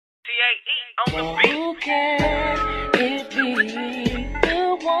on the beat. Who can it be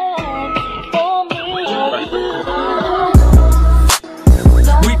the one for me?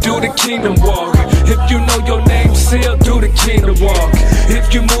 We do the kingdom walk. If you know your name, still do the kingdom walk.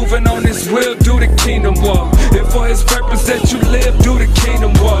 If you moving on His will, do the kingdom walk. If for His purpose that you live, do the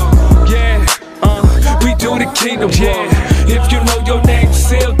kingdom walk. Yeah, we do the kingdom walk. If you know your name,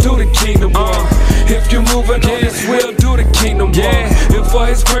 still do the kingdom walk. If you moving on His will, do the kingdom walk. If for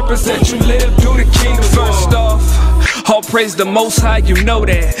His purpose that you live, do the kingdom walk. First off, all praise the Most High, you know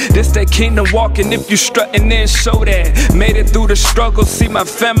that. This that kingdom walking, if you strutting, then show that. Made it through the struggle, see my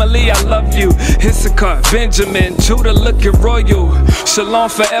family, I love you. Issachar, Benjamin, Judah looking royal. Shalom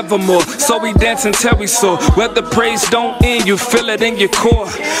forevermore, so we dance until we soar. Where the praise don't end, you feel it in your core.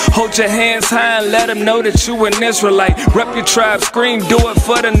 Hold your hands high and let them know that you an Israelite. Rep your tribe, scream, do it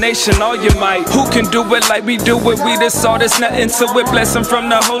for the nation, all you might. Who can do it like we do it? We this all, there's nothing to it. Blessing from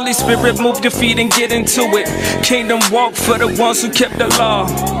the Holy Spirit, move your feet and get into it. Kingdom walk for the ones who kept the law.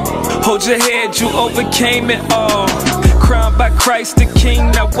 Hold your head, you overcame it all. Crowned by Christ the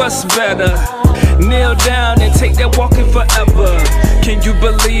King, now what's better? Kneel down and take that walking forever. Can you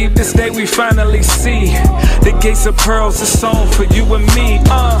believe this day we finally see the gates of pearls, a song for you and me?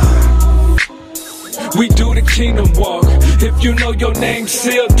 We do the kingdom walk. If you know your name,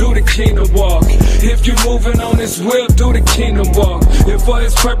 still do the kingdom walk. If you moving on His will, do the kingdom walk. If for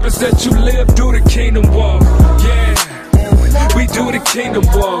His purpose that you live, do the kingdom walk. Yeah, we do the kingdom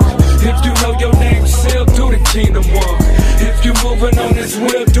walk. If you know your name, still do the kingdom walk. If you moving on His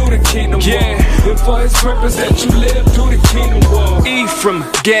will, do the kingdom walk. If for His purpose that you live, do the kingdom walk. Ephraim,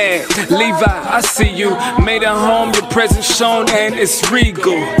 Gad, Levi, I see you. Made it home, your presence shown, and it's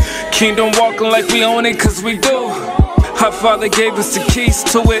regal. Kingdom walking like we own it, cause we do. Our Father gave us the keys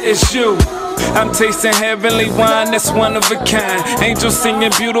to it, it's you. I'm tasting heavenly wine, that's one of a kind. Angels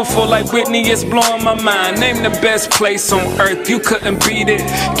singing beautiful like Whitney, it's blowing my mind. Name the best place on earth, you couldn't beat it.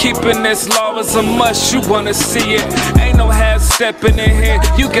 Keeping this law is a must, you wanna see it. Ain't no half stepping in here,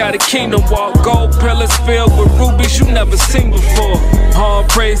 you got a kingdom walk. Gold pillars filled with rubies you never seen before. All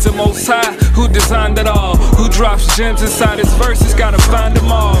praise the Most High, who designed it all. Who drops gems inside His verses, gotta find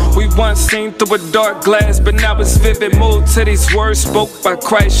them all. We once seen through a dark glass, but now it's vivid. Move to these words spoke by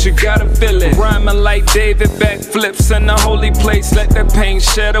Christ, you gotta feel it. Rhyming like David, backflips in the holy place. Let that pain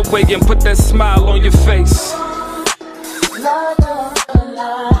shed away and put that smile on your face.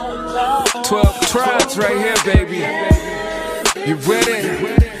 12 tribes right here, baby. You ready?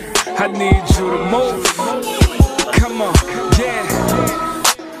 I need you to move. Come on, yeah.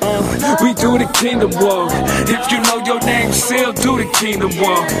 We do the kingdom walk. If you know your name, still do the kingdom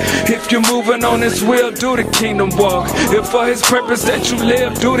walk. If you're moving on His will, do the kingdom walk. If for His purpose that you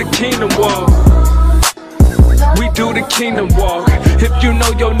live, do the kingdom walk. We do the kingdom walk. If you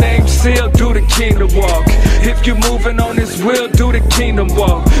know your name, still do the kingdom walk. If you're moving on His will, do the kingdom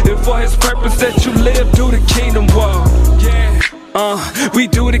walk. If for His purpose that you live, do the kingdom walk. Yeah. We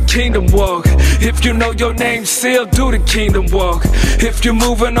do the kingdom walk. If you know your name, still do the kingdom walk. If you're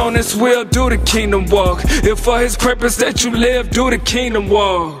moving on His will, do the kingdom walk. If for His purpose that you live, do the kingdom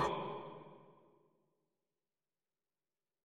walk.